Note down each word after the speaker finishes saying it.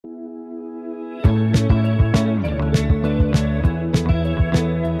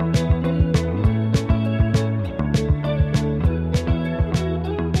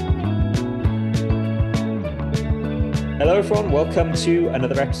everyone, welcome to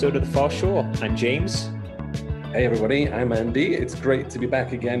another episode of The Far Shore. I'm James. Hey everybody, I'm Andy. It's great to be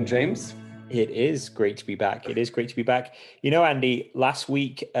back again, James. It is great to be back. You know, Andy, last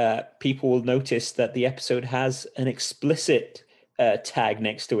week people will notice that the episode has an explicit tag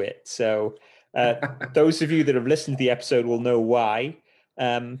next to it. So those of you that have listened to the episode will know why.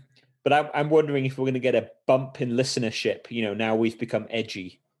 But I'm wondering if we're going to get a bump in listenership. You know, now we've become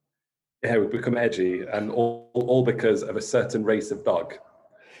edgy. Yeah, we've become edgy, and all because of a certain race of dog.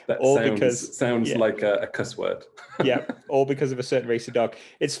 That sounds like a cuss word. Yeah, all because of a certain race of dog.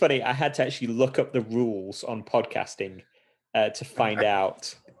 It's funny, I had to actually look up the rules on podcasting to find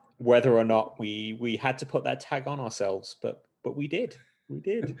out whether or not we had to put that tag on ourselves, but we did.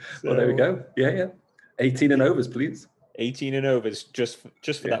 So, well, there we go. Yeah. 18 and overs, please. 18 and overs, just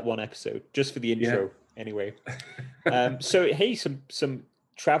for that one episode, just for the intro, anyway. So, hey, some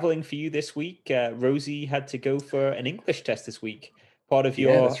traveling for you this week. Rosie had to go for an English test this week. Part of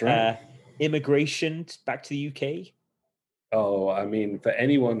your immigration back to the UK? Oh, I mean, for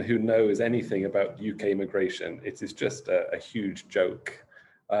anyone who knows anything about UK immigration, it is just a huge joke.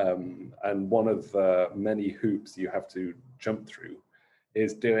 And one of the many hoops you have to jump through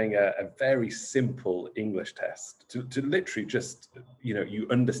is doing a very simple English test to literally just, you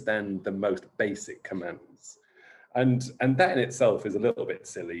understand the most basic commands. And that in itself is a little bit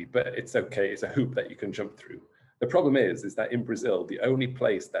silly, but it's okay. It's a hoop that you can jump through. The problem is that in Brazil, the only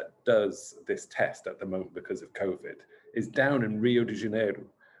place that does this test at the moment because of COVID is down in Rio de Janeiro,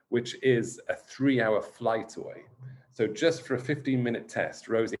 which is a 3-hour flight away. So just for a 15-minute test,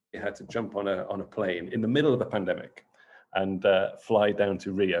 Rosie had to jump on a plane in the middle of the pandemic and fly down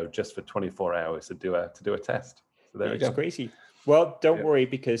to Rio just for 24 hours to do a test. So there we go. It's crazy. Well, don't worry,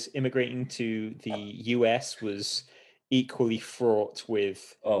 because immigrating to the US was equally fraught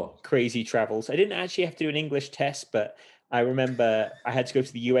with crazy travels. I didn't actually have to do an English test, but I remember I had to go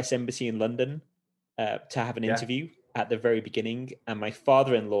to the US Embassy in London to have an interview at the very beginning, and my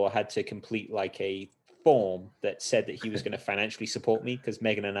father-in-law had to complete like a form that said that he was going to financially support me because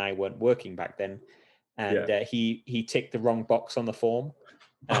Megan and I weren't working back then, and he ticked the wrong box on the form.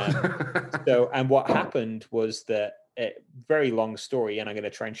 And what happened was that, very long story, and I'm going to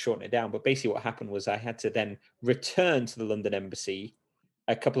try and shorten it down, but basically what happened was I had to then return to the London Embassy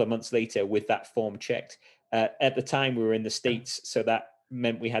a couple of months later with that form checked. At the time we were in the States, so that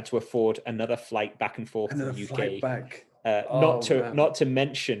meant we had to afford another flight back and forth to the UK. Not to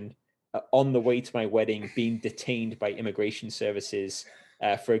mention on the way to my wedding being detained by immigration services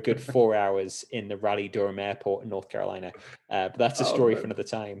for a good 4 hours in the Raleigh-Durham airport in North Carolina. But that's a story for another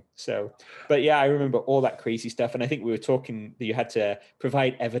time. So, but yeah, I remember all that crazy stuff. And I think we were talking that you had to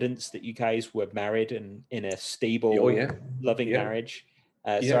provide evidence that you guys were married and in a stable, loving marriage.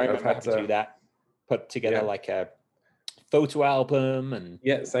 So I remember having to do that, put together like a photo album and,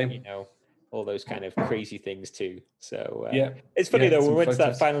 all those kind of crazy things too. So it's funny though, when we went to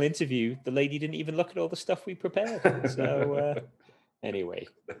that final interview, the lady didn't even look at all the stuff we prepared. So anyway,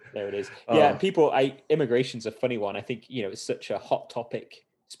 there it is. Immigration's a funny one. I think, it's such a hot topic,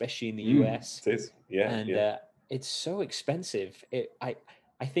 especially in the US. It is. It's so expensive. I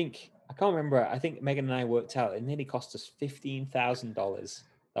think, I can't remember, I think Megan and I worked out, it nearly cost us $15,000,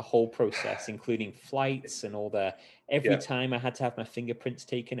 the whole process, including flights and all every time I had to have my fingerprints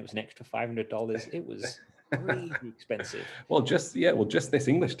taken, it was an extra $500. It was crazy expensive. Well, just this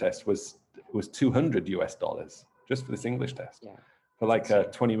English test was $200 just for this English test. Yeah. For like a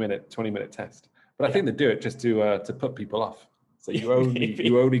 20-minute test. But I think they do it just to put people off. So you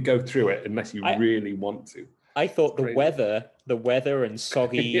only go through it unless you really want to. I thought the weather and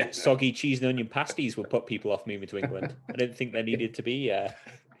soggy cheese and onion pasties would put people off moving to England. I didn't think there needed to be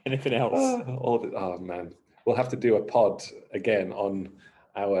anything else. Oh man, we'll have to do a pod again on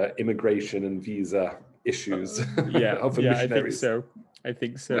our immigration and visa issues. I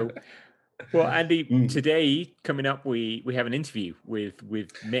think so. Well, Andy, today coming up, we have an interview with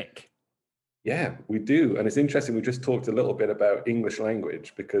Mick. Yeah, we do. And it's interesting. We just talked a little bit about English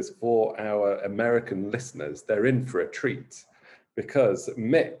language because for our American listeners, they're in for a treat because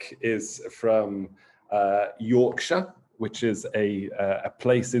Mick is from Yorkshire, which is a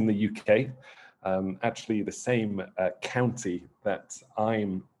place in the UK, actually the same county that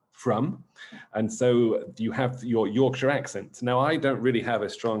I'm from. And so you have your Yorkshire accent. Now, I don't really have a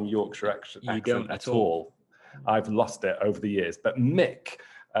strong Yorkshire accent at all. I've lost it over the years. But Mick,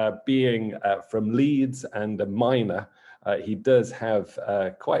 being from Leeds and a miner, he does have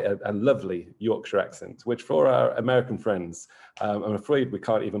quite a lovely Yorkshire accent, which for our American friends, I'm afraid we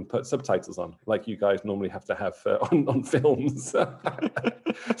can't even put subtitles on, like you guys normally have to have on films.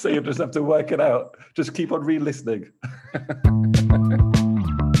 So you'll just have to work it out. Just keep on re-listening.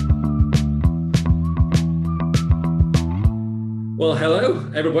 Well,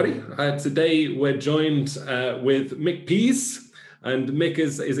 hello, everybody. Today we're joined with Mick Pease. And Mick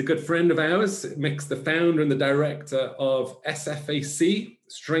is a good friend of ours. Mick's the founder and the director of SFAC,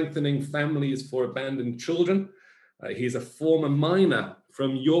 Strengthening Families for Abandoned Children. He's a former miner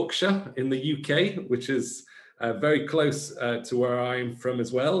from Yorkshire in the UK, which is very close to where I'm from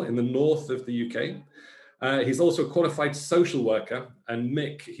as well, in the north of the UK. He's also a qualified social worker. And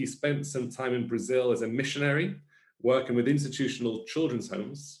Mick, he spent some time in Brazil as a missionary, working with institutional children's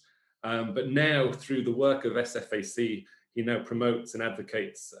homes. But now, through the work of SFAC, he now promotes and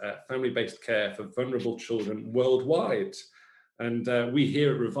advocates family-based care for vulnerable children worldwide. And we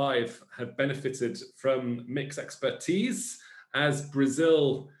here at Revive have benefited from Mick's expertise, as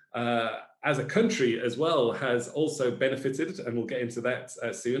Brazil, as a country as well, has also benefited, and we'll get into that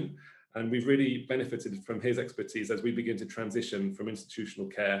soon. And we've really benefited from his expertise as we begin to transition from institutional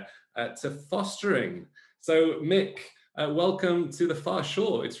care to fostering. So Mick, welcome to the Far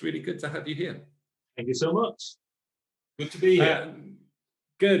Shore. It's really good to have you here. Thank you so much. Good to be here.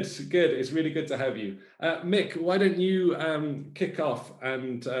 Good. It's really good to have you. Mick, why don't you kick off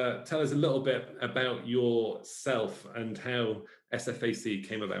and tell us a little bit about yourself and how SFAC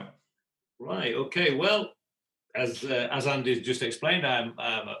came about? Right, okay. Well, as Andy just explained, I'm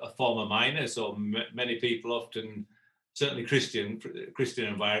a former miner, so many people often, certainly Christian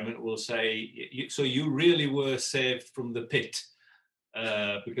environment, will say, so you really were saved from the pit?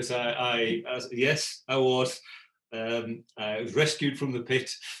 Because yes, I was. I was rescued from the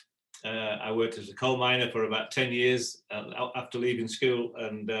pit. I worked as a coal miner for about 10 years after leaving school,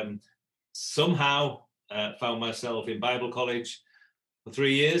 and somehow found myself in Bible college for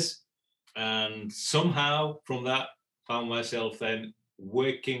 3 years. And somehow from that found myself then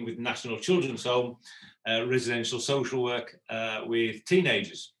working with National Children's Home, residential social work with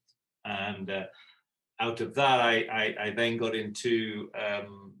teenagers. And out of that, I then got into,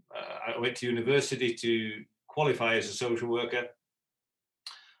 I went to university to qualify as a social worker,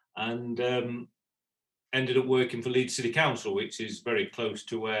 and ended up working for Leeds City Council, which is very close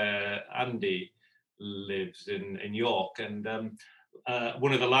to where Andy lives in York, and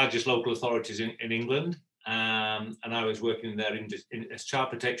one of the largest local authorities in England. And I was working there as child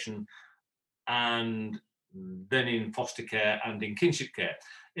protection, and then in foster care and in kinship care.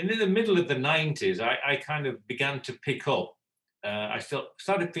 And in the middle of the 90s, I kind of began to pick up. I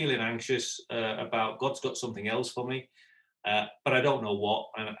started feeling anxious about God's got something else for me, but I don't know what,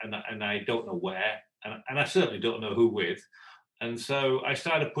 and I don't know where, and I certainly don't know who with. And so I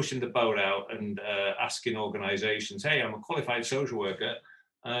started pushing the boat out and asking organisations, hey, I'm a qualified social worker,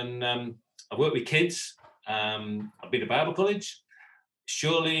 and I work with kids. I've been to Bible college.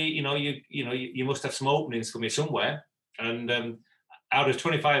 Surely, you must have some openings for me somewhere. And out of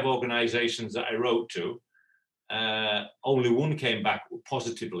 25 organisations that I wrote to, only one came back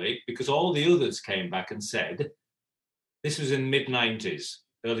positively, because all the others came back and said, this was in mid-90s,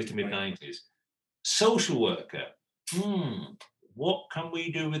 early to mid-90s, social worker. What can we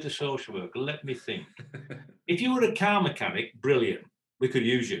do with a social worker? Let me think. If you were a car mechanic, brilliant. We could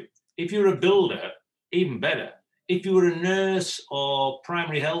use you. If you're a builder, even better. If you were a nurse or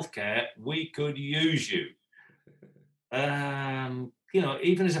primary healthcare, we could use you.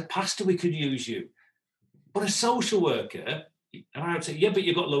 Even as a pastor, we could use you. But a social worker, and I would say, yeah, but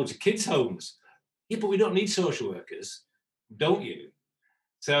you've got loads of kids' homes. Yeah, but we don't need social workers, don't you?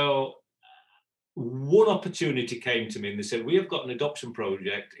 So one opportunity came to me, and they said, we have got an adoption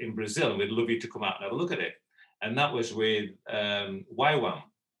project in Brazil, and we'd love you to come out and have a look at it. And that was with YWAM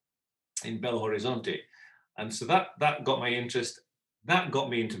in Belo Horizonte. And so that got my interest. That got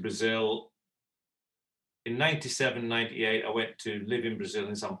me into Brazil. In 97, 98, I went to live in Brazil,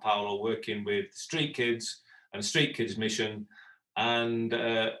 in Sao Paulo, working with street kids and Street Kids Mission. And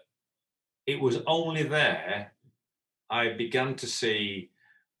it was only there I began to see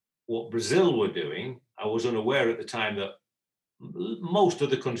what Brazil were doing. I was unaware at the time that most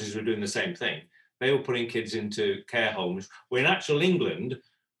other countries were doing the same thing. They were putting kids into care homes, where in actual England,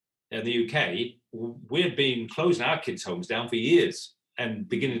 in the UK, we had been closing our kids' homes down for years and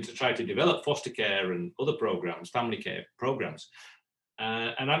beginning to try to develop foster care and other programs, family care programs.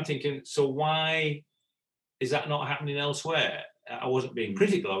 And I'm thinking, so why is that not happening elsewhere? I wasn't being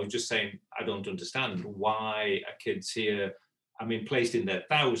critical. I was just saying, I don't understand why are kids here, placed in their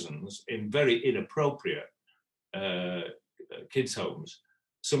thousands in very inappropriate kids' homes,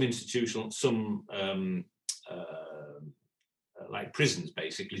 some institutional, some like prisons,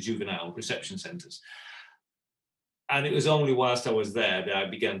 basically juvenile reception centres. And it was only whilst I was there that I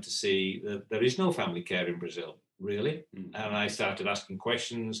began to see that there is no family care in Brazil, really. Mm-hmm. And I started asking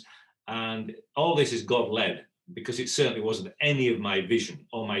questions, and all this is God-led, because it certainly wasn't any of my vision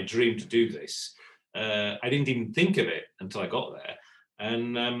or my dream to do this. I didn't even think of it until I got there.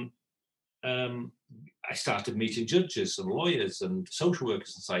 And I started meeting judges and lawyers and social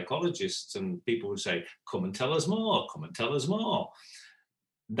workers and psychologists, and people would say, come and tell us more, come and tell us more.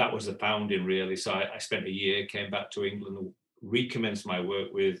 That was the founding, really. So I spent a year, came back to England, recommenced my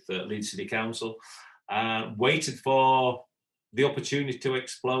work with Leeds City Council, waited for the opportunity to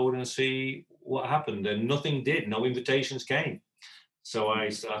explode and see what happened, and nothing did. No invitations came. So I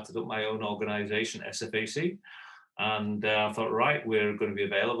started up my own organisation, SFAC, and I thought, right, we're going to be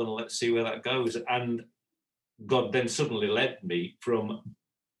available, and let's see where that goes. And God then suddenly led me from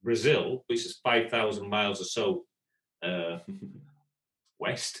Brazil, which is 5,000 miles or so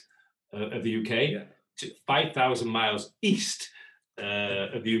west of the UK, to 5,000 miles east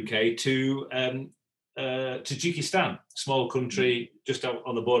of the UK to Tajikistan, small country just out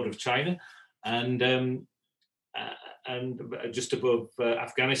on the border of China, and just above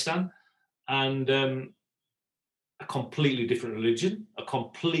Afghanistan, and a completely different religion, a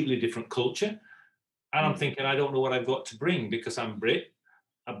completely different culture. And I'm thinking, I don't know what I've got to bring, because I'm Brit.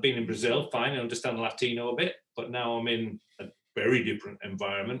 I've been in Brazil, fine, I understand Latino a bit, but now I'm in a very different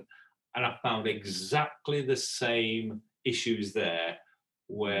environment, and I found exactly the same issues there,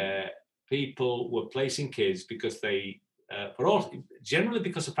 where people were placing kids because they, generally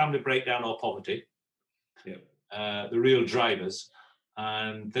because of family breakdown or poverty, the real drivers,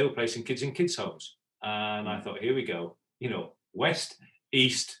 and they were placing kids in kids' homes. And I thought, here we go, west,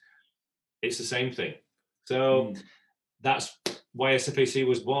 east, it's the same thing. So that's why SFAC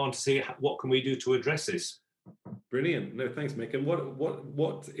was born, to see what can we do to address this. Brilliant. No, thanks, Mick. And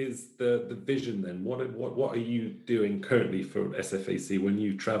what is the vision then? What are you doing currently for SFAC when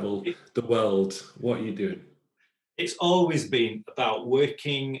you travel the world? What are you doing? It's always been about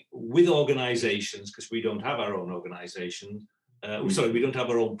working with organisations, because we don't have our own organisation. We don't have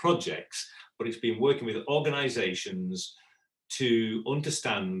our own projects, but it's been working with organisations to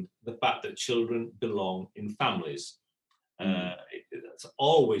understand the fact that children belong in families. That's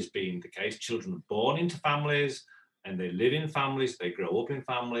always been the case. Children are born into families, and they live in families, they grow up in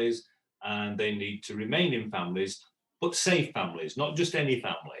families, and they need to remain in families, but safe families, not just any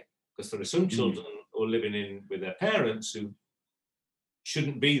family, because there are some children who are living in with their parents who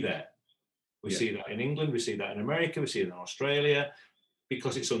shouldn't be there. We see that in England, we see that in America, we see it in Australia,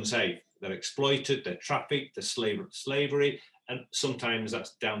 because it's unsafe. They're exploited, they're trafficked, they're slavery, and sometimes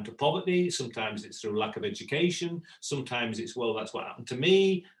that's down to poverty, sometimes it's through lack of education, sometimes it's, well, that's what happened to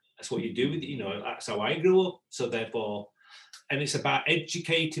me, that's what you do with it, that's how I grew up, so therefore, and it's about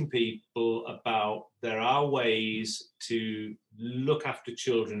educating people about there are ways to look after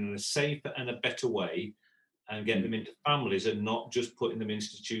children in a safer and a better way, and get them into families and not just putting them in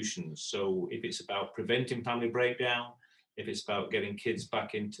institutions. So if it's about preventing family breakdown, if it's about getting kids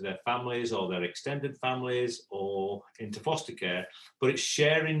back into their families or their extended families or into foster care, but it's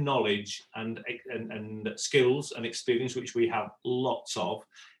sharing knowledge and skills and experience, which we have lots of.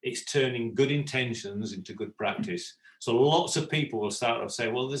 It's turning good intentions into good practice. So lots of people will start off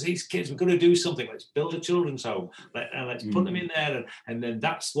saying, well, there's these kids, we're going to do something. Let's build a children's home and let's put them in there. And then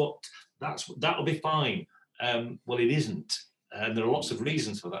that'll be fine. Well, it isn't. And there are lots of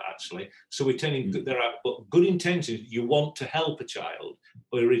reasons for that, actually. So we're turning there are good intentions. You want to help a child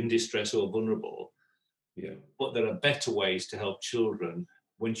who are in distress or vulnerable. Yeah. But there are better ways to help children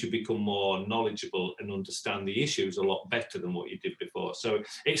once you become more knowledgeable and understand the issues a lot better than what you did before. So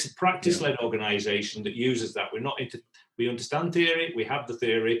it's a practice-led organisation that uses that. We understand theory, we have the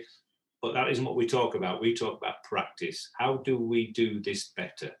theory, but that isn't what we talk about. We talk about practice. How do we do this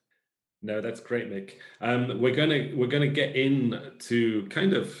better? No, that's great, Mick. We're gonna get into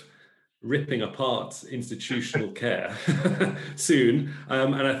kind of ripping apart institutional care soon,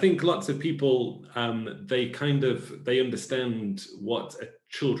 and I think lots of people they understand what a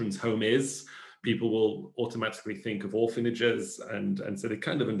children's home is. People will automatically think of orphanages, and so they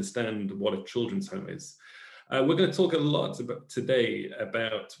kind of understand what a children's home is. We're going to talk a lot today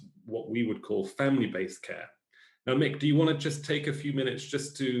about what we would call family-based care. Now, Mick, do you want to just take a few minutes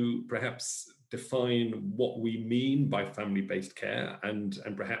just to perhaps define what we mean by family-based care and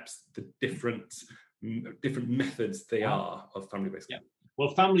perhaps the different methods they are of family-based care?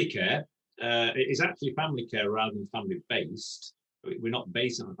 Well, family care is actually family care rather than family-based. we're not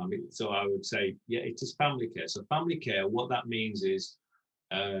based on a family. So I would say, yeah, it is family care. So family care, what that means is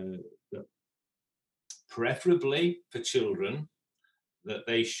that preferably for children, that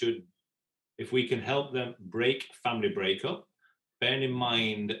they should, if we can help them break family breakup, bearing in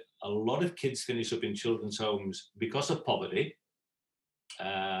mind a lot of kids finish up in children's homes because of poverty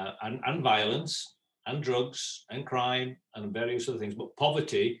and violence and drugs and crime and various other things, but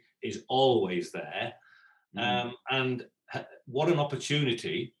poverty is always there. And what an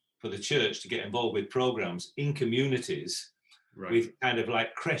opportunity for the church to get involved with programs in communities, with kind of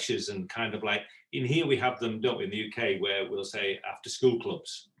like creches and kind of like, in here we have them, don't we, in the UK, where we'll say after school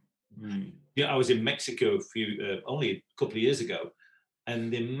clubs. I was in Mexico only a couple of years ago,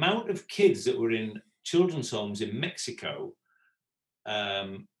 and the amount of kids that were in children's homes in Mexico,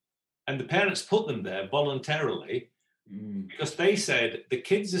 and the parents put them there voluntarily because they said the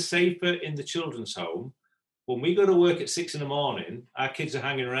kids are safer in the children's home. When we go to work at 6 a.m, our kids are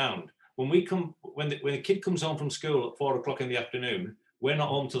hanging around. When the kid comes home from school at 4 o'clock in the afternoon, we're not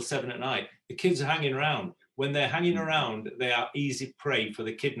home till 7 p.m. The kids are hanging around. When they're hanging around, they are easy prey for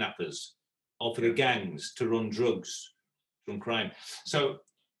the kidnappers or for the gangs to run drugs from crime. So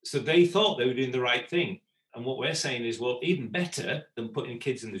they thought they were doing the right thing. And what we're saying is, well, even better than putting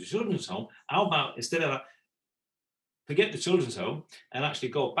kids in the children's home, how about instead of forget the children's home and actually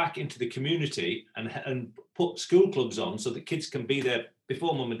go back into the community and put school clubs on so that kids can be there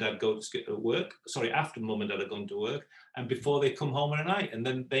before mum and dad go to work, after mum and dad are going to work, and before they come home at night, and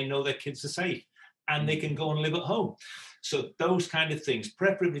then they know their kids are safe and they can go and live at home. So those kind of things,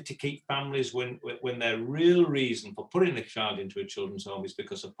 preferably to keep families when their real reason for putting a child into a children's home is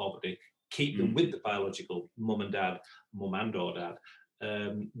because of poverty, keep them with the biological mum and or dad,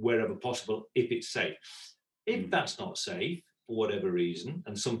 wherever possible, if it's safe. If that's not safe, for whatever reason,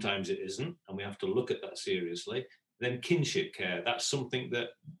 and sometimes it isn't, and we have to look at that seriously, then kinship care, that's something that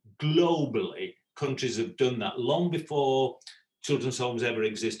globally countries have done that long before children's homes ever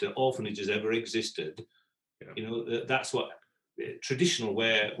existed, orphanages ever existed. That's what traditional,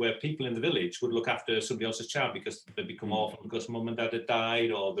 where people in the village would look after somebody else's child because they become orphan because mum and dad had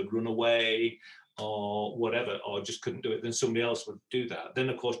died, or they'd run away, or whatever, or just couldn't do it. Then somebody else would do that. Then,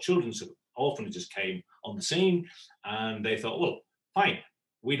 of course, children's orphanages came on the scene, and they thought, well, fine,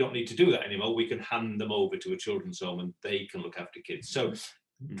 we don't need to do that anymore. We can hand them over to a children's home, and they can look after kids. So,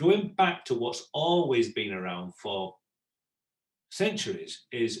 going back to what's always been around for centuries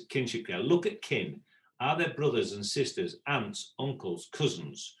is kinship care. Look at kin. Are there brothers and sisters, aunts, uncles,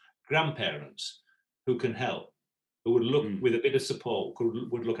 cousins, grandparents who can help, who would look with a bit of support,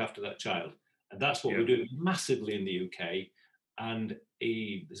 would look after that child? And that's what we're doing massively in the UK. And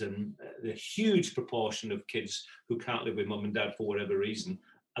there's a huge proportion of kids who can't live with mum and dad for whatever reason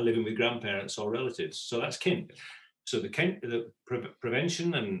are living with grandparents or relatives. So that's kin. So the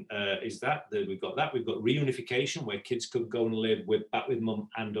prevention and is that we've got reunification, where kids could go and live back with mum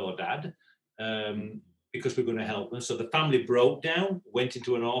and or dad. Because we're going to help them. So the family broke down, went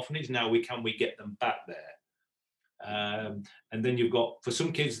into an orphanage. Now we get them back there. And then you've got, for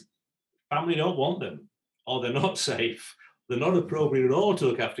some kids, family don't want them, or they're not safe. They're not appropriate at all to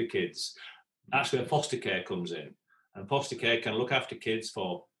look after kids. That's where foster care comes in. And foster care can look after kids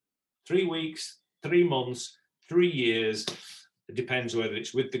for 3 weeks, 3 months, 3 years. It depends whether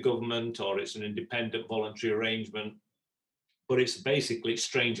it's with the government or it's an independent voluntary arrangement. But it's basically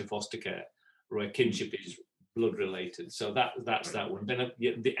stranger foster care, where kinship is blood related. So that's that one. Then at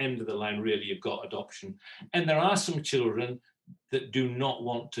the end of the line, really, you've got adoption. And there are some children that do not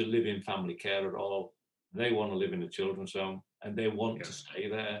want to live in family care at all. They want to live in a children's home, and they want to stay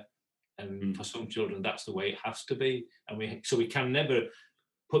there. And for some children, that's the way it has to be. And we can never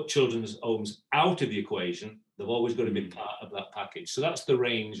put children's homes out of the equation. They've always got to be part of that package. So that's the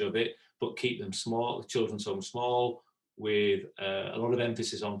range of it, but keep them small, the children's home small, with a lot of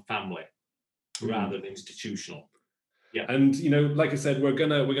emphasis on family rather than institutional. Yeah. And like I said, we're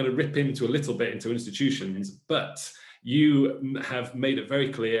gonna rip into a little bit into institutions, but you have made it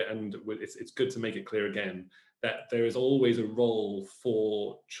very clear, and it's good to make it clear again, that there is always a role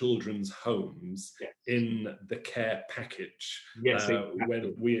for children's homes in the care package. Yes,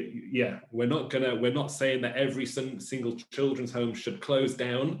 exactly. We're not saying that every single children's home should close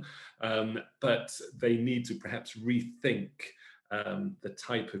down, but they need to perhaps rethink the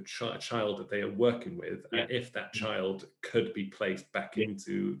type of child that they are working with, and if that child could be placed back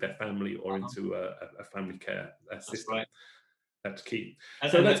into their family or into a family care system. Right. That's key.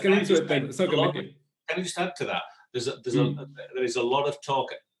 So let's get into it then. So can I just add to that? There is a lot of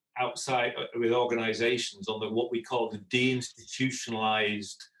talk outside with organisations on what we call the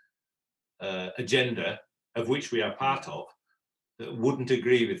deinstitutionalised agenda, of which we are part of. that wouldn't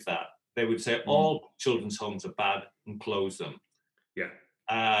agree with that. They would say all children's homes are bad and close them. Yeah.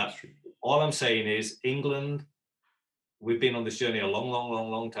 All I'm saying is England, we've been on this journey a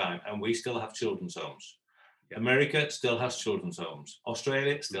long time, and we still have children's homes. Yeah. America still has children's homes.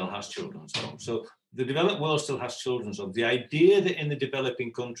 Australia still has children's homes. So the developed world still has children's homes. The idea that in the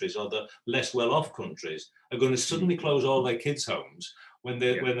developing countries or the less well-off countries are going to suddenly close all their kids' homes when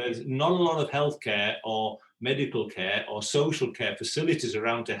there's not a lot of healthcare or medical care or social care facilities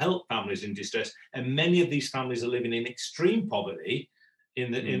around to help families in distress, and many of these families are living in extreme poverty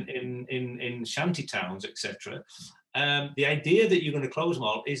in shanty towns, etc. The idea that you're going to close them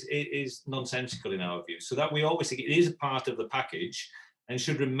all is nonsensical in our view. So that we always think it is a part of the package and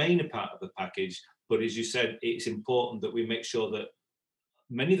should remain a part of the package. But as you said, it's important that we make sure that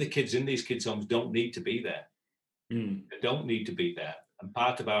many of the kids in these kids' homes don't need to be there. They don't need to be there. And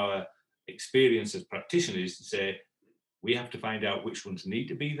part of our experience as practitioners is to say, we have to find out which ones need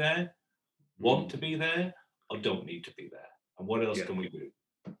to be there, want to be there, or don't need to be there. And what else can we do?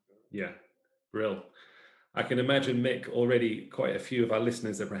 Yeah, real. I can imagine, Mick, already quite a few of our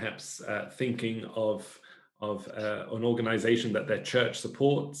listeners are perhaps thinking of an organization that their church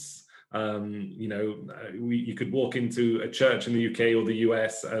supports. You could walk into a church in the UK or the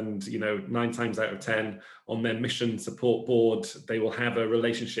US and, 9 times out of 10 on their mission support board, they will have a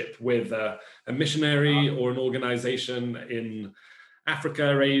relationship with a missionary or an organization in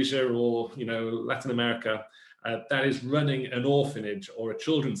Africa, Asia, or, Latin America. That is running an orphanage or a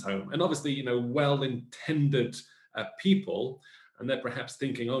children's home. And obviously, well-intended people, and they're perhaps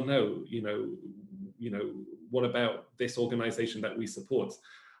thinking, oh no, what about this organization that we support?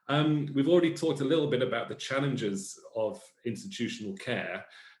 We've already talked a little bit about the challenges of institutional care.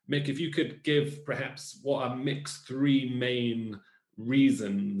 Mick, if you could give perhaps what are Mick's 3 main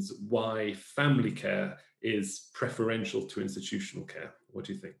reasons why family care is preferential to institutional care. What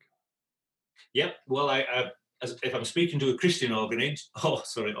do you think? Yep. Well, if I'm speaking to a Christian orphanage,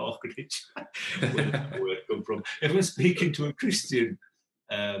 orphanage, where did that word come from? If I'm speaking to a Christian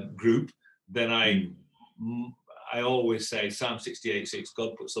group, then I always say Psalm 68:6,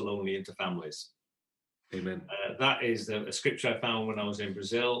 God puts the lonely into families. Amen. That is a scripture I found when I was in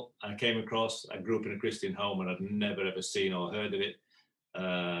Brazil. I grew up in a Christian home and I'd never ever seen or heard of it,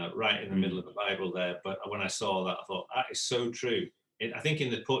 right in the middle of the Bible there. But when I saw that, I thought, that is so true. I think in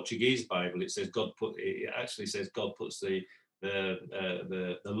the Portuguese Bible, it says God puts the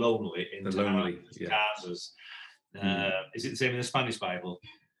lonely into casas. Is it the same in the Spanish Bible?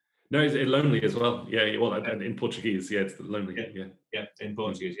 No, it's lonely as well. Yeah, well, in Portuguese, it's lonely. Yeah, in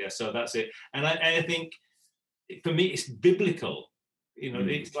Portuguese, So that's it. And I think, for me, it's biblical.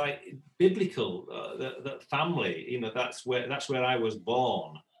 It's like biblical. That family. That's where I was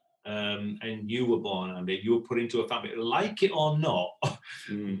born, and you were born, and you were put into a family. Like it or not,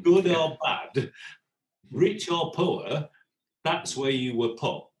 good or bad, rich or poor, that's where you were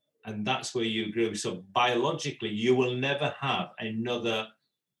put, and that's where you grew. So biologically, you will never have another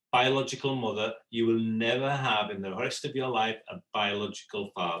biological mother. You will never have in the rest of your life a biological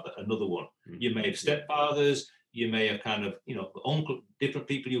father, another one. You may have stepfathers, you may have kind of, uncle, different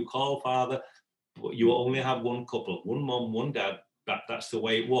people you call father, but you only have one couple, one mom, one dad. That's the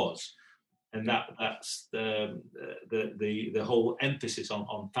way it was. And that's the whole emphasis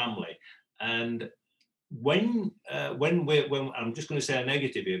on family. And when I'm just going to say a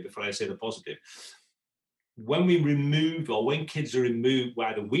negative here before I say the positive. When we remove, or when kids are removed,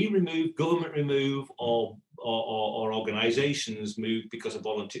 either we remove, government remove, or organisations move because of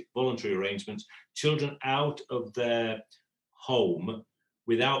voluntary arrangements, children out of their home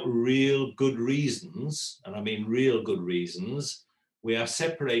without real good reasons, and I mean real good reasons, we are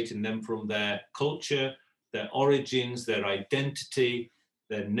separating them from their culture, their origins, their identity,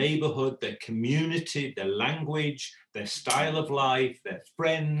 their neighborhood, their community, their language, their style of life, their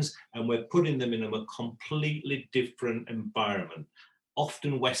friends, and we're putting them in a completely different environment,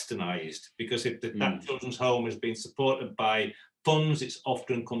 often westernized, because if that children's home has been supported by funds, it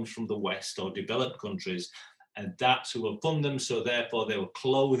often comes from the West or developed countries, and that's who will fund them, so therefore their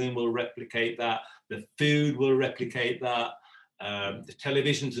clothing will replicate that, the food will replicate that, the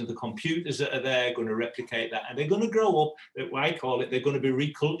televisions and the computers that are there are going to replicate that, and they're going to grow up, I call it, they're going to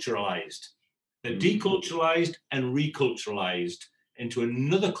be reculturalized. They're deculturalized and reculturalized into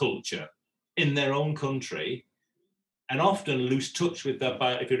another culture in their own country, and often lose touch with their,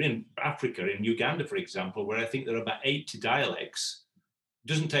 if you're in Africa, in Uganda, for example, where I think there are about 80 dialects, it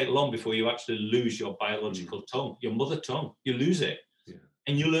doesn't take long before you actually lose your biological tongue, your mother tongue, you lose it.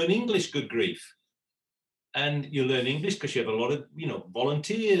 And you learn English, good grief. and you learn English because you have a lot of,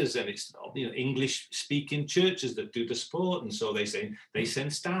 volunteers, and it's, English speaking churches that do the sport. And so they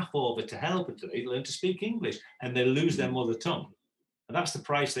send staff over to help until they learn to speak English, and they lose their mother tongue. And that's the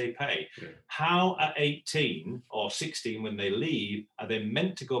price they pay. Yeah. How at 18 or 16, when they leave, are they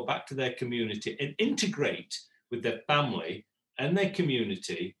meant to go back to their community and integrate with their family and their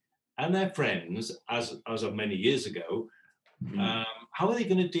community and their friends as of many years ago? How are they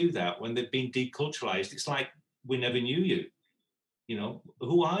going to do that when they've been deculturalized? It's like, we never knew you.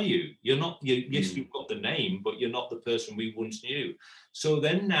 Who are you? You're not, yes, you've got the name, but you're not the person we once knew. So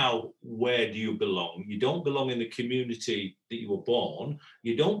then now, where do you belong? You don't belong in the community that you were born.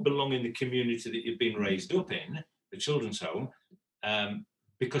 You don't belong in the community that you've been raised up in, the children's home,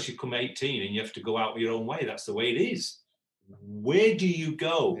 because you come 18 and you have to go out your own way. That's the way it is. Where do you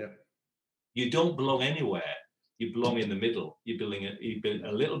go? Yeah. You don't belong anywhere. You belong in the middle. You belong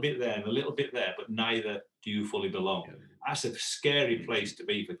a little bit there and a little bit there, but neither do you fully belong. Yeah. That's a scary place to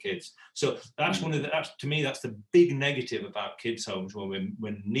be for kids. So that's to me, that's the big negative about kids' homes, when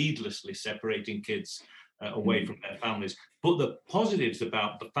we're needlessly separating kids away from their families. But the positives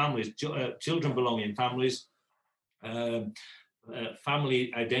about the families, children belong in families.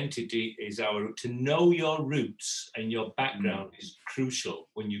 Family identity is to know your roots and your background is crucial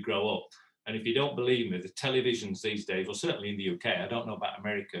when you grow up. And if you don't believe me, the televisions these days, well, certainly in the UK, I don't know about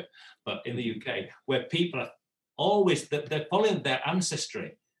America, but in the UK, where people are always, they're following their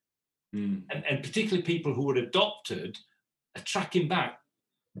ancestry. And particularly people who were adopted are tracking back.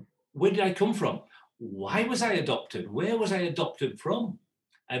 Where did I come from? Why was I adopted? Where was I adopted from?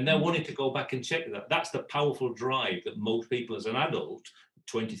 And they're wanting to go back and check that. That's the powerful drive that most people as an adult,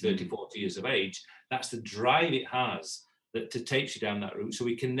 20, 30, 40 years of age, that's the drive it has that takes you down that route. So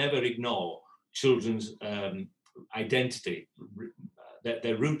we can never ignore children's identity.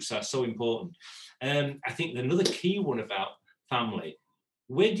 Their roots are so important. I think another key one about family,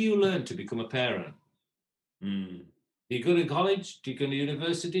 where do you learn to become a parent? Do you go to college? Do you go to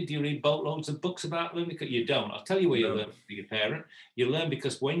university? Do you read boatloads of books about them? You don't. I'll tell you where you learn to be a parent. You learn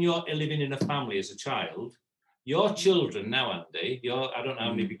because when you're living in a family as a child, your children now, Andy, I don't know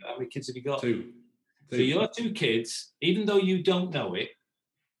how many kids have you got? Two. So your two kids, even though you don't know it,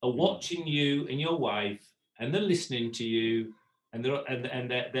 are watching you and your wife, and they're listening to you, and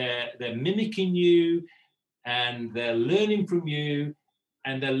they're mimicking you, and they're learning from you,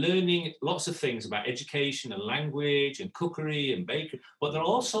 and they're learning lots of things about education and language and cookery and bakery, but they're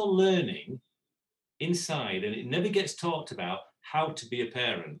also learning inside, and it never gets talked about, how to be a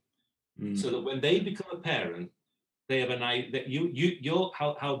parent. So that when they become a parent, they have an idea that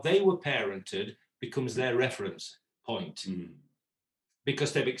how they were parented becomes their reference point,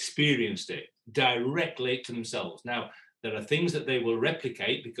 because they've experienced it directly to themselves. Now, there are things that they will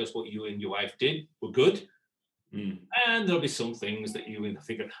replicate because what you and your wife did were good. And there'll be some things that you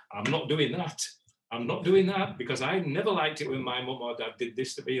think, I'm not doing that. I'm not doing that because I never liked it when my mum or dad did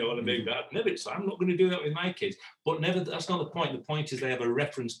this to me or maybe that. Never, so I'm not going to do that with my kids. But never, that's not the point. The point is they have a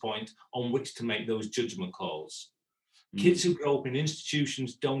reference point on which to make those judgment calls. Kids who grow up in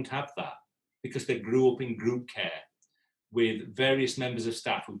institutions don't have that because they grew up in group care with various members of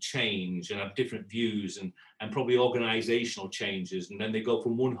staff who change and have different views and probably organisational changes, and then they go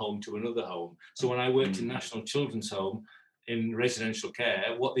from one home to another home. So when I worked in National Children's Home in residential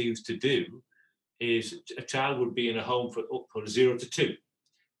care, what they used to do is a child would be in a home for 0 to 2,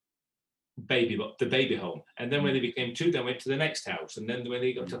 the baby home. And then when they became 2, they went to the next house. And then when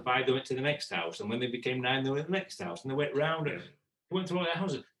they got to 5, they went to the next house. And when they became 9, they went to the next house. And they went round and went through all their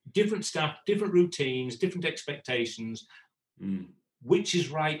houses. Different staff, different routines, different expectations. Which is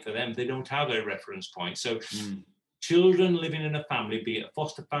right for them. They don't have a reference point. So children living in a family, be it a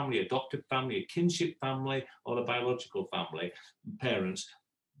foster family, adoptive family, a kinship family, or a biological family, parents,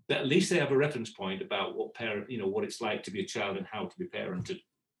 but at least they have a reference point about what it's like to be a child and how to be parented.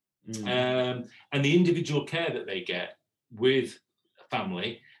 And the individual care that they get with a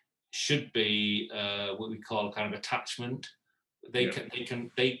family should be what we call kind of attachment. They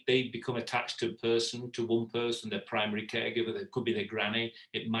become attached to one person, their primary caregiver. It could be their granny.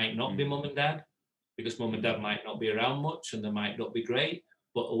 It might not be mum and dad, because mum and dad might not be around much and they might not be great.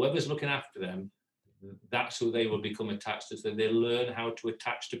 But whoever's looking after them, that's who they will become attached to. So they learn how to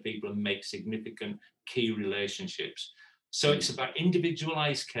attach to people and make significant key relationships. So it's about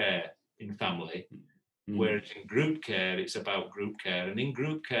individualized care in family, whereas in group care, it's about group care. And in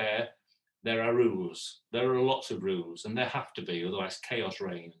group care, there are rules. There are lots of rules, and there have to be, otherwise chaos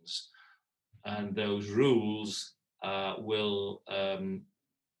reigns. And those rules will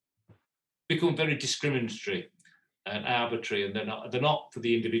become very discriminatory and arbitrary, and they're not for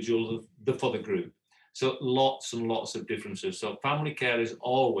the individual, they're for the group. So lots and lots of differences. So family care is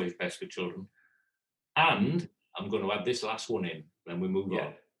always best for children. And I'm going to add this last one in, then we move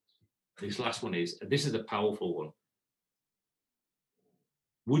on. This last one is, this is a powerful one.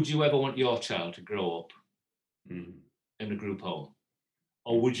 Would you ever want your child to grow up in a group home?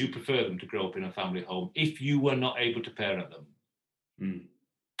 Or would you prefer them to grow up in a family home if you were not able to parent them?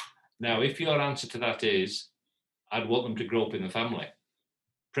 Now, if your answer to that is, I'd want them to grow up in the family,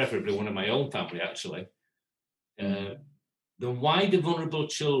 preferably one of my own family, actually, then why the vulnerable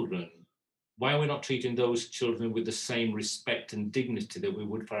children? Why are we not treating those children with the same respect and dignity that we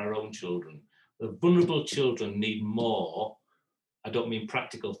would for our own children? The vulnerable children need more. I don't mean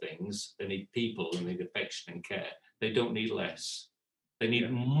practical things. They need people and they need affection and care. They don't need less. They need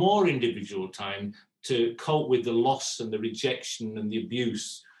more individual time to cope with the loss and the rejection and the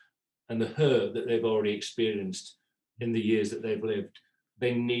abuse and the hurt that they've already experienced in the years that they've lived.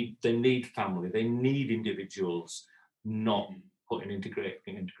 They need family. They need individuals, not putting into group.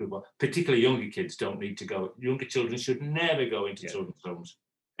 Particularly younger kids don't need to go. Younger children should never go into children's homes.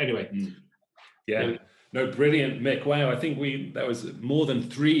 Anyway. No, brilliant, Mick. Wow, I think that was more than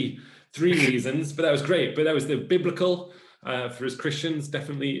three reasons, but that was great. But that was the biblical. For us Christians,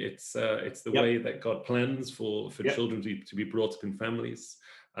 definitely, it's the way that God plans for children to be brought up in families.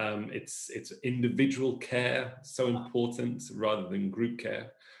 It's individual care, so important rather than group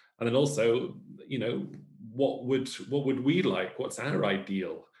care. And then also, what would we like? What's our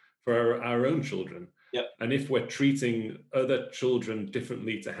ideal for our own children? And if we're treating other children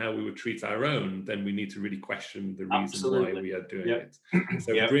differently to how we would treat our own, then we need to really question the reason why we are doing it.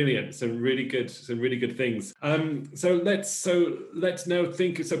 So brilliant, some really good things. So let's now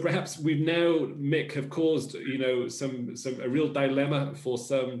think. So perhaps we've now, Mick, have caused a real dilemma for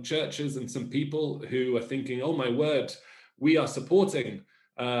some churches and some people who are thinking, oh my word, we are supporting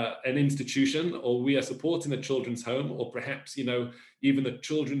an institution, or we are supporting a children's home, or perhaps even the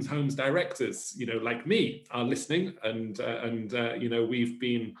children's homes directors, like me, are listening, and we've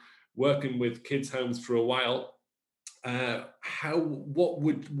been working with kids' homes for a while. What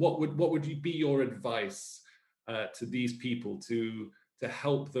would be your advice to these people to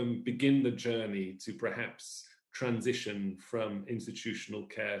help them begin the journey to perhaps transition from institutional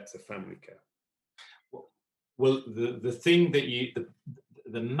care to family care? Well, the thing that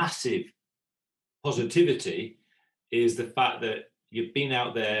the massive positivity is the fact that you've been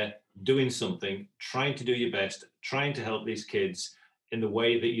out there doing something, trying to do your best, trying to help these kids in the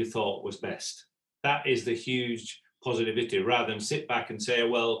way that you thought was best. That is the huge positivity, rather than sit back and say,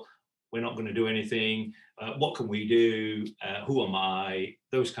 well, we're not going to do anything. What can we do? Who am I?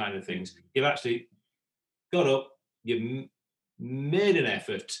 Those kind of things. You've actually got up, you've made an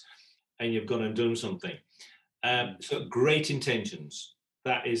effort, and you've gone and done something. So great intentions.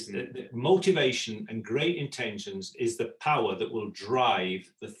 That is the motivation, and great intentions is the power that will drive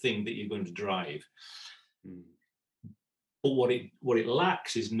the thing that you're going to drive. But what it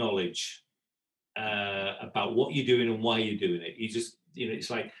lacks is knowledge about what you're doing and why you're doing it. You just,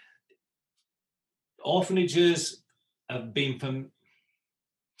 it's like orphanages have been, from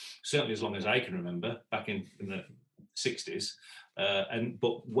certainly as long as I can remember, back in the 60s,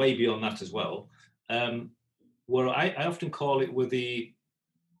 but way beyond that as well. Where I often call it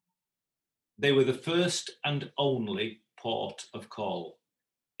they were the first and only port of call.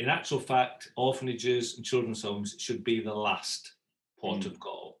 In actual fact, orphanages and children's homes should be the last port of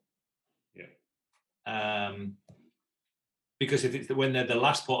call. Because when they're the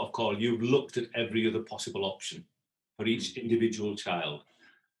last port of call, you've looked at every other possible option for each individual child.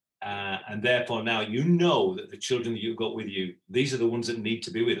 And therefore now you know that the children that you've got with you, these are the ones that need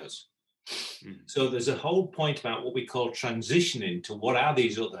to be with us. So there's a whole point about what we call transitioning to what are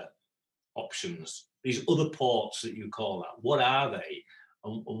these other options, these other ports that you call that. What are they,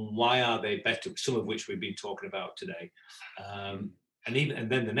 and why are they better? Some of which we've been talking about today. And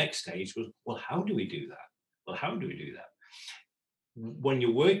then the next stage was, well, how do we do that? Well, how do we do that? When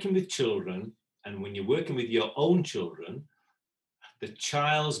you're working with children, and when you're working with your own children, the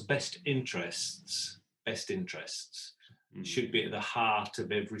child's best interests should be at the heart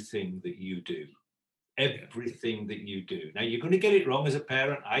of everything that you do. Everything that you do. Now, you're going to get it wrong as a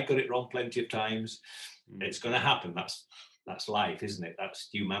parent. I got it wrong plenty of times. It's going to happen. That's life, isn't it? That's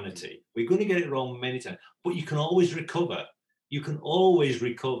humanity. We're going to get it wrong many times, but you can always recover. You can always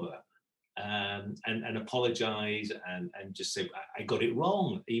recover and apologize and just say, I got it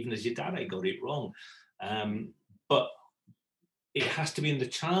wrong. Even as your dad, I got it wrong. But it has to be in the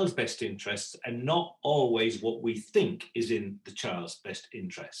child's best interests, and not always what we think is in the child's best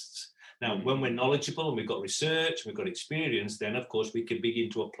interests. Now, when we're knowledgeable and we've got research, we've got experience, then of course we can begin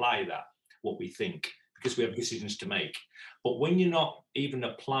to apply that, what we think, because we have decisions to make. But when you're not even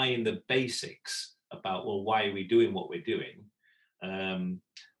applying the basics about, well, why are we doing what we're doing?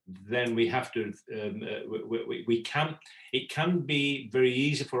 Then we have to, we can, it can be very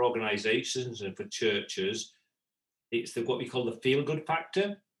easy for organizations and for churches. It's what we call the feel-good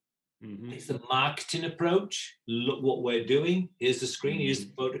factor. Mm-hmm. It's the marketing approach. Look what we're doing. Here's the screen, here's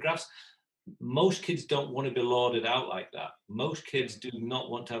the photographs. Most kids don't want to be lauded out like that. Most kids do not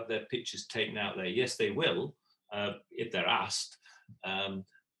want to have their pictures taken out there. Yes, they will, if they're asked.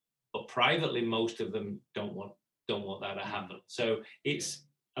 But privately, most of them don't want that to happen. So it's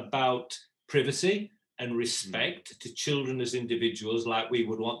about privacy and respect to children as individuals, like we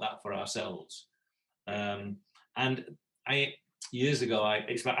would want that for ourselves. And years ago,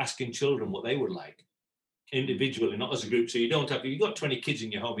 it's about asking children what they would like individually, not as a group. So you've got 20 kids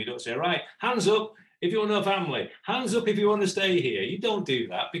in your home, you don't say, right, hands up if you want a family, hands up if you want to stay here. You don't do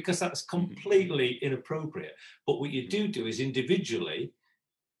that, because that's completely inappropriate. But what you do is individually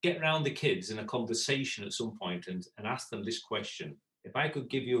get around the kids in a conversation at some point and ask them this question. If I could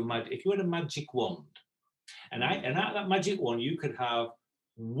give you if you had a magic wand, and out that magic wand, you could have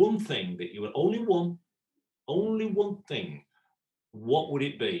one thing that you would, only one thing, what would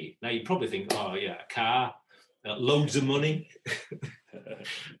it be? Now you probably think, oh yeah, a car, loads of money,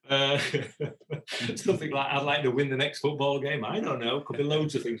 something like, I'd like to win the next football game. I don't know, could be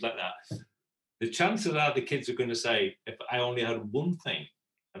loads of things like that. The chances are the kids are going to say, if I only had one thing,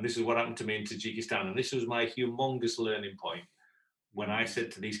 and this is what happened to me in Tajikistan, and this was my humongous learning point, when I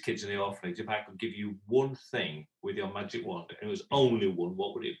said to these kids in the orphanage, if I could give you one thing with your magic wand, and it was only one,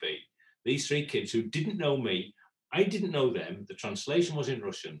 what would it be? These 3 kids who didn't know me, I didn't know them, the translation was in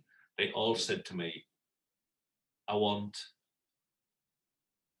Russian, they all said to me, I want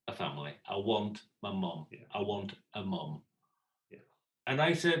a family. I want my mom. Yeah. I want a mom. Yeah. And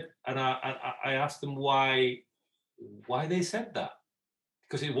I said, and I asked them why they said that,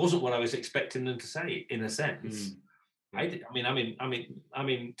 because it wasn't what I was expecting them to say, in a sense. I mean,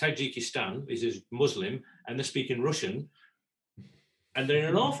 Tajikistan is Muslim, and they're speaking Russian, and they're in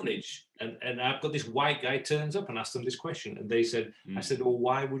an orphanage, and I've got this white guy turns up and asks them this question, and they said, I said, well,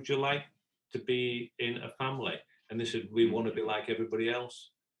 why would you like to be in a family? And they said, we want to be like everybody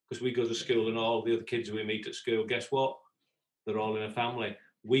else, because we go to school and all the other kids we meet at school, guess what? They're all in a family.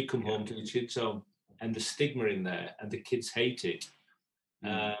 We come home to the kids' home, and the stigma in there, and the kids hate it.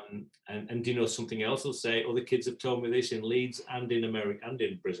 And do you know something else? They'll say, the kids have told me this in Leeds and in America and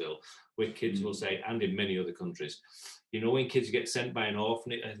in Brazil, where kids will say, and in many other countries, you know, when kids get sent by an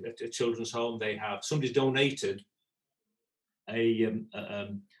orphanage, a children's home, somebody's donated a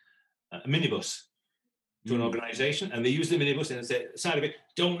minibus to an organisation, and they use the minibus and say, side of it,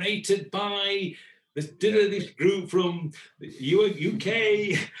 donated by this group from the UK,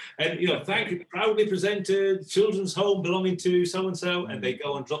 and thank you, proudly presented, children's home belonging to so and so, and they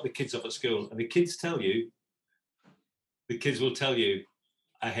go and drop the kids off at school, and the kids will tell you,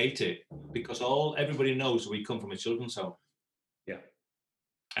 I hate it, because everybody knows we come from a children's home. Yeah.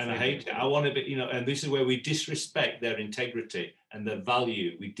 And I hate it. I want to be, and this is where we disrespect their integrity and their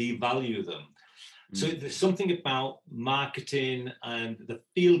value. We devalue them. So there's something about marketing and the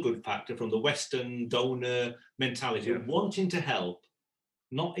feel-good factor from the Western donor mentality, wanting to help,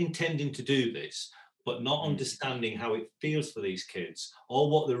 not intending to do this, but not understanding how it feels for these kids, or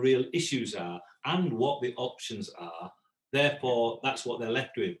what the real issues are and what the options are. Therefore, that's what they're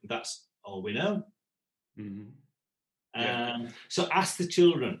left with. That's all we know. So ask the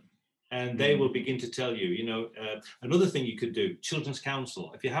children, and they will begin to tell you, another thing you could do, Children's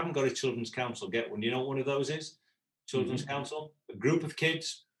Council. If you haven't got a Children's Council, get one. You know what one of those is? Children's Council, a group of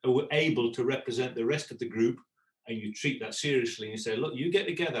kids who are able to represent the rest of the group, and you treat that seriously, and you say, look, you get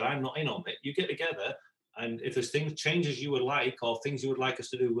together, I'm not in on it. You get together, and if there's changes you would like, or things you would like us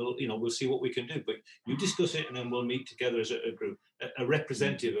to do, we'll see what we can do. But you discuss it, and then we'll meet together as a group, a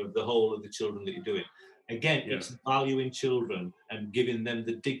representative of the whole of the children that you're doing. Again, it's valuing children and giving them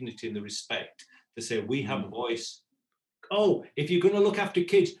the dignity and the respect to say, we have a voice. Oh, if you're going to look after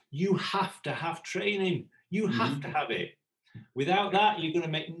kids, you have to have training. You have to have it. Without that, you're going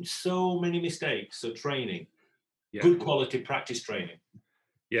to make so many mistakes. So training, good quality practice training.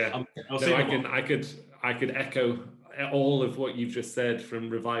 Yeah, I could echo all of what you've just said from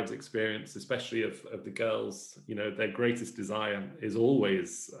Revive's experience, especially of the girls. Their greatest desire is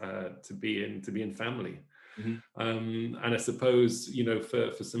always to be in family. And I suppose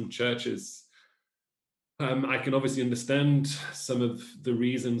for some churches, I can obviously understand some of the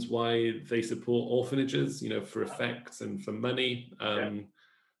reasons why they support orphanages, for effect and for money.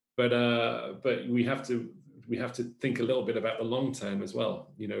 But we have to think a little bit about the long term as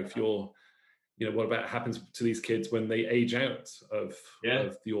well. If you're what about happens to these kids when they age out of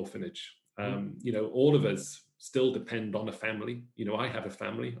the orphanage? All of us still depend on a family. I have a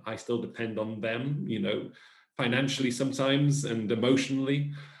family. I still depend on them, financially sometimes and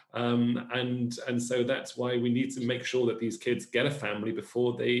emotionally. And so that's why we need to make sure that these kids get a family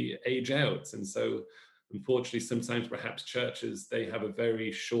before they age out. And so unfortunately, sometimes perhaps churches, they have a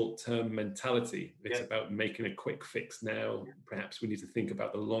very short-term mentality. It's about making a quick fix now. Perhaps we need to think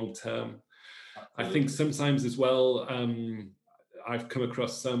about the long term. I think sometimes as well, I've come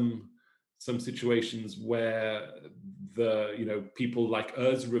across some situations where people like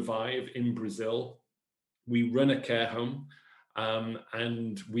us, Revive in Brazil, we run a care home,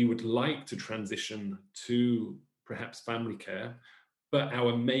 and we would like to transition to perhaps family care, but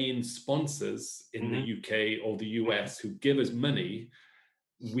our main sponsors in the UK or the US who give us money,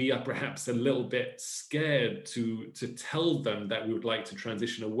 we are perhaps a little bit scared to tell them that we would like to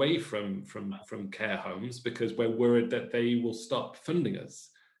transition away from care homes, because we're worried that they will stop funding us,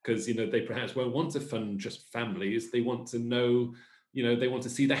 because they perhaps won't want to fund just families. They want to know, they want to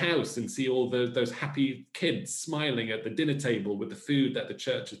see the house and see all those happy kids smiling at the dinner table with the food that the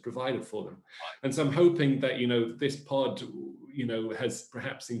church has provided for them. And so I'm hoping that this pod has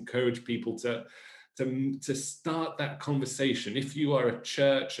perhaps encouraged people to start that conversation. If you are a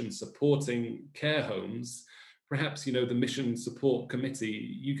church and supporting care homes, perhaps the Mission Support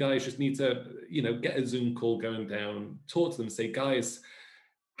Committee, you guys just need to get a Zoom call going down, talk to them, say, guys,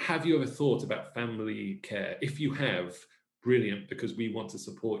 have you ever thought about family care? If you have, brilliant, because we want to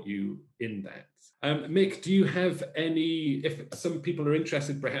support you in that. Mick, do you have any, if some people are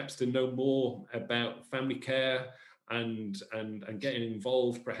interested perhaps to know more about family care and getting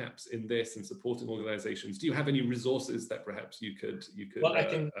involved perhaps in this and supporting organizations, do you have any resources that perhaps you could well, I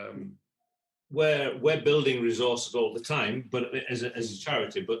can, we're building resources all the time, but as a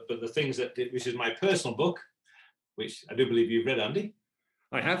charity, but the things which is my personal book, which I do believe you've read, Andy.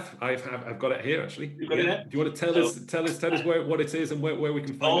 I have. I've got it here actually. You've got it there? Do you want to tell us what it is and where we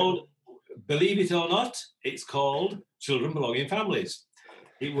can find it? Believe it or not, it's called Children Belonging in Families.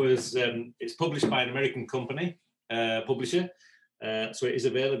 It's published by an American company, publisher. So it is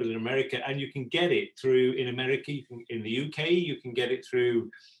available in America, and you can get it through, in America, in the UK, you can get it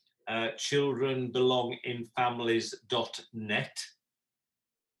through childrenbelonginfamilies.net.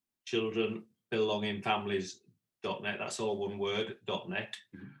 Childrenbelonginfamilies.net, that's all one word, .net.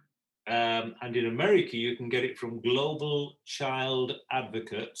 And in America, you can get it from Global Child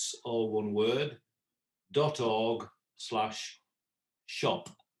Advocates, all one word, .org/shop.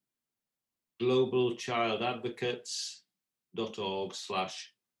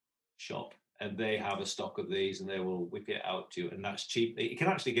 globalchildadvocates.org/shop. And they have a stock of these and they will whip it out to you. And that's cheap. You can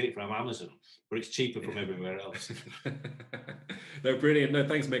actually get it from Amazon, but it's cheaper from everywhere else. No, brilliant. No,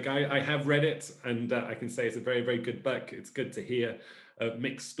 thanks, Mick. I have read it, and I can say it's a very, very good book. It's good to hear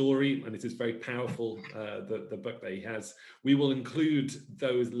Mick's story, and it is very powerful, the book that he has. We will include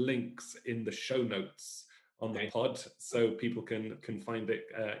those links in the show notes on the pod, so people can find it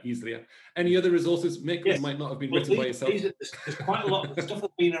easily. Any other resources, Mick, that might not have been written by yourself? There's quite a lot of stuff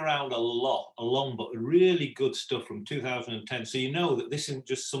that's been around a long, but really good stuff from 2010. So you know that this isn't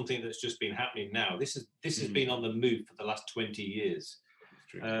just something that's just been happening now. This has been on the move for the last 20 years.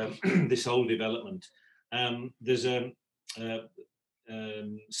 This whole development. There's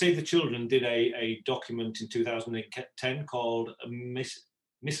Save the Children did a document in 2010 called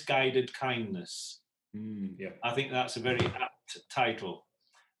Misguided Kindness. I think that's a very apt title.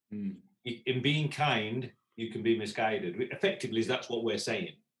 In being kind, you can be misguided. Effectively, that's what we're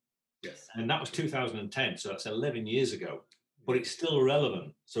saying. Yes. And that was 2010, so that's 11 years ago. But it's still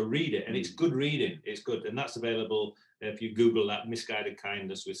relevant. So read it, and it's good reading. It's good, and that's available if you Google that, Misguided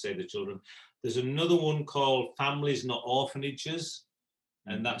Kindness with Save the Children. There's another one called Families Not Orphanages,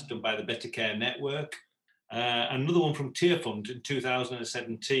 and that's done by the Better Care Network. Another one from Tearfund in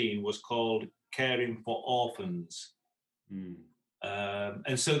 2017 was called Caring for Orphans.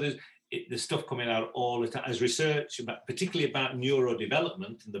 And so there's stuff coming out all the time as research, particularly about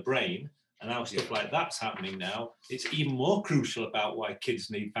neurodevelopment in the brain and how stuff like that's happening now. It's even more crucial about why kids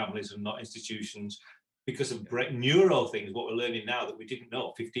need families and not institutions, because of neuro things, what we're learning now that we didn't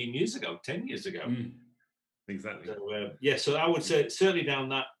know 15 years ago, 10 years ago. Exactly. So, so I would say certainly down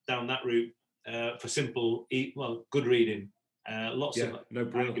that route for simple, good reading. Lots of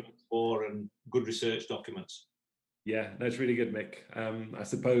arguments for and good research documents. Yeah, that's really good, Mick. I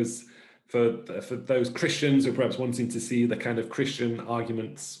suppose for those Christians who are perhaps wanting to see the kind of Christian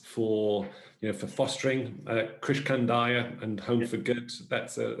arguments for fostering, Krish Kandaya and Home for Good,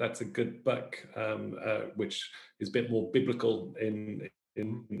 that's a good book, which is a bit more biblical in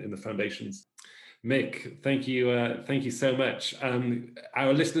the foundations. Mick, thank you so much.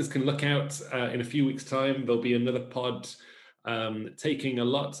 Our listeners can look out in a few weeks' time. There'll be another pod taking a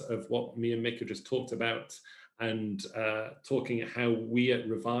lot of what me and Mick have just talked about and talking how we at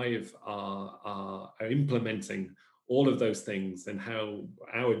Revive are implementing all of those things and how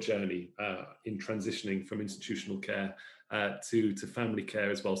our journey in transitioning from institutional care to family care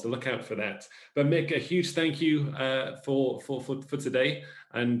as well. So look out for that. But Mick, a huge thank you for today,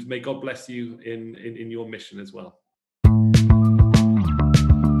 and may God bless you in your mission as well.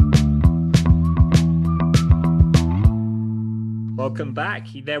 Welcome back.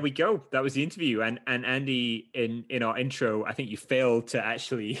 There we go. That was the interview. And Andy, in our intro, I think you failed to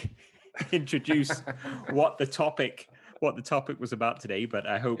actually introduce what the topic was about today, but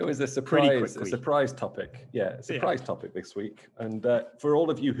I hope it was a surprise topic. Yeah, a surprise topic this week. And for all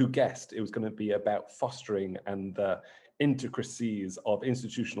of you who guessed, it was going to be about fostering and the intricacies of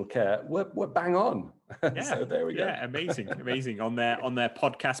institutional care. We're bang on. Yeah. So there we go. Yeah, amazing on their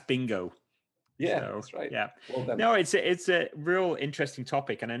podcast bingo. Yeah, so, that's right. Yeah. Well done. No, it's a real interesting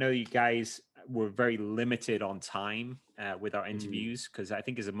topic, and I know you guys were very limited on time with our interviews because I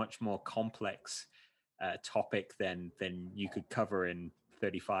think it's a much more complex topic than you could cover in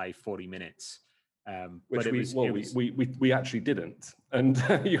 35-40 minutes. Which we actually didn't, and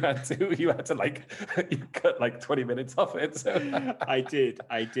you had to like you cut like 20 minutes off it. So. I did,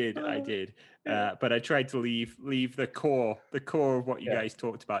 but I tried to leave the core of what you guys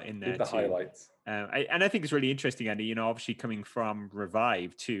talked about in there. The highlights. And I think it's really interesting, Andy. Obviously coming from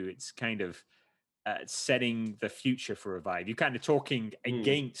Revive too, it's kind of setting the future for Revive. You're kind of talking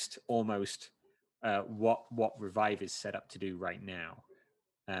against almost what Revive is set up to do right now.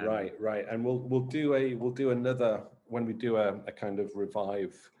 Right, and we'll do another when we do a kind of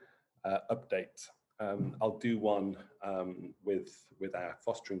Revive update. I'll do one with our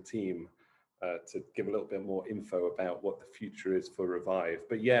fostering team to give a little bit more info about what the future is for Revive.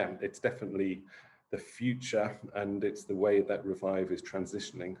 But yeah, it's definitely the future, and it's the way that Revive is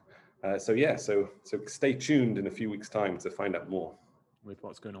transitioning. So stay tuned in a few weeks' time to find out more with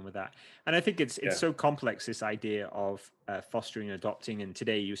what's going on with that. And I think it's so complex, this idea of fostering and adopting. And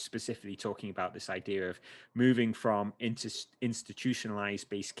today you're specifically talking about this idea of moving from institutionalized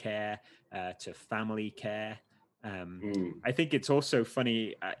based care to family care. I think it's also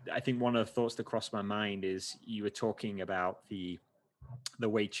funny. I think one of the thoughts that crossed my mind is you were talking about the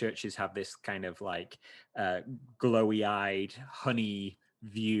way churches have this kind of like glowy-eyed honey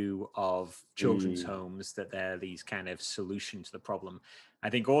view of children's homes, that they're these kind of solution to the problem.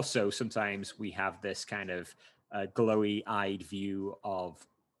 I think also sometimes we have this kind of glowy-eyed view of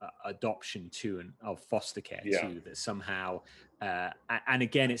adoption too, and of foster care too, that somehow and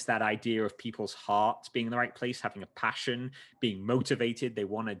again it's that idea of people's hearts being in the right place, having a passion, being motivated, they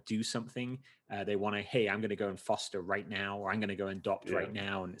want to do something, they want to, hey, I'm going to go and foster right now, or I'm going to go and adopt right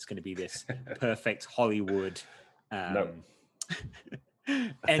now, and it's going to be this perfect Hollywood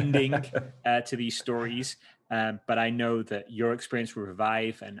ending to these stories. But I know that your experience with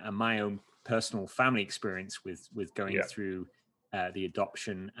Revive and my own personal family experience with going through the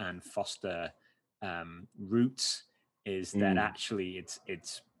adoption and foster routes is that actually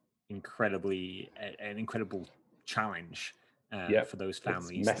it's incredibly an incredible challenge for those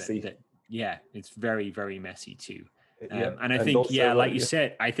families. It's messy. It's very, very messy too. And I think also, like you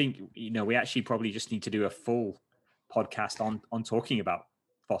said, I think we actually probably just need to do a full podcast on talking about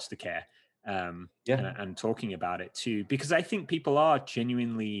foster care and talking about it too, because I think people are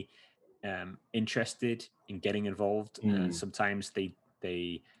genuinely interested in getting involved. Sometimes they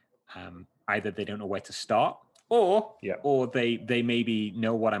either they don't know where to start, or they maybe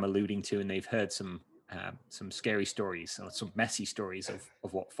know what I'm alluding to, and they've heard some scary stories or some messy stories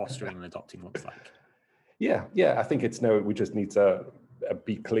of what fostering and adopting looks like. I think we just need to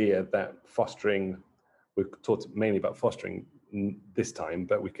be clear that fostering, we've talked mainly about fostering this time,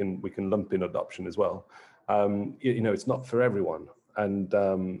 but we can lump in adoption as well. It's not for everyone, and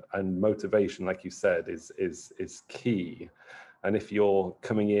motivation, like you said, is key. And if you're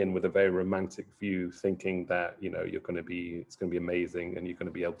coming in with a very romantic view, thinking that it's going to be amazing, and you're going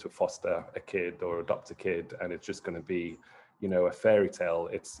to be able to foster a kid or adopt a kid, and it's just going to be a fairy tale,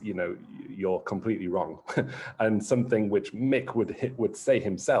 you're completely wrong. And something which Mick would say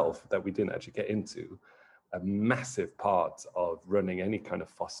himself that we didn't actually get into, a massive part of running any kind of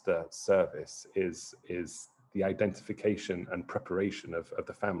foster service is the identification and preparation of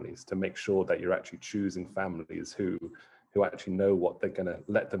the families, to make sure that you're actually choosing families who actually know what they're going to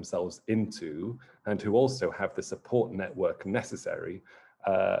let themselves into, and who also have the support network necessary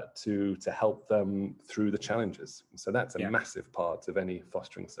to help them through the challenges. So that's a massive part of any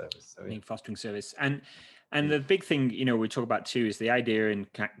fostering service. So, any fostering service. And the big thing, we talk about too, is the idea in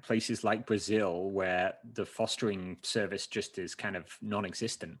places like Brazil where the fostering service just is kind of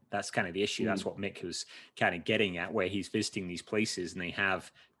non-existent. That's kind of the issue. That's what Mick was kind of getting at, where he's visiting these places and they have,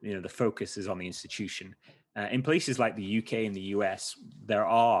 the focus is on the institution. In places like the UK and the US, there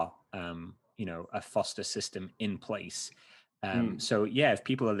are, a foster system in place. So if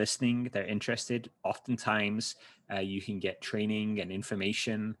people are listening, they're interested, oftentimes you can get training and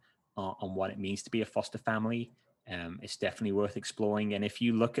information on what it means to be a foster family. It's definitely worth exploring. And if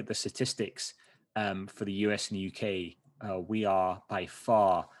you look at the statistics for the US and the UK, we are by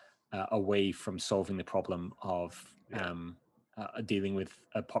far away from solving the problem of dealing with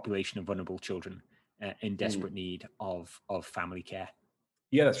a population of vulnerable children in desperate need of family care.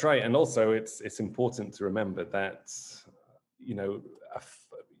 Yeah, that's right. And also it's important to remember that,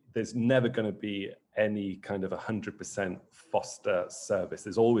 there's never going to be any kind of 100% foster service.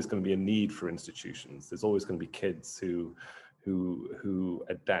 There's always going to be a need for institutions. There's always going to be kids who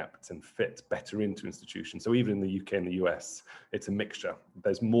adapt and fit better into institutions. So even in the UK and the US, it's a mixture.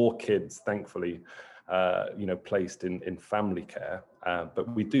 There's more kids, thankfully, placed in family care,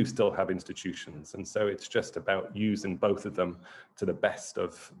 but we do still have institutions. And so it's just about using both of them to the best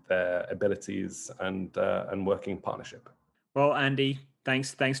of their abilities and working in partnership. Well, Andy,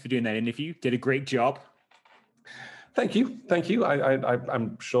 thanks for doing that interview. Did a great job. Thank you.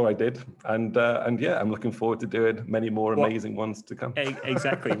 I'm sure I did, and I'm looking forward to doing many more amazing ones to come.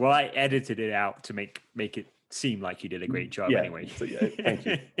 Exactly. Well, I edited it out to make it seem like you did a great job. Anyway. So,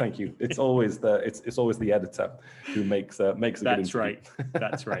 thank you. It's always the editor who makes a good interview. That's right.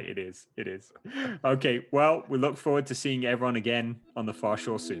 That's right. It is. Okay. Well, we look forward to seeing everyone again on the Far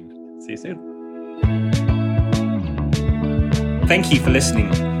Shore soon. See you soon. Thank you for listening.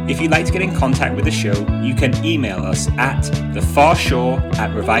 If you'd like to get in contact with the show, you can email us at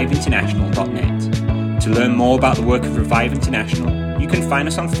thefarshore@reviveinternational.net. To learn more about the work of Revive International, you can find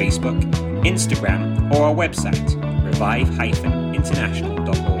us on Facebook, Instagram, or our website,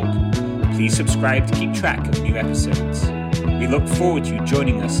 revive-international.org. Please subscribe to keep track of new episodes. We look forward to you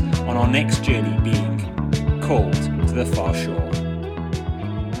joining us on our next journey being called to the Far Shore.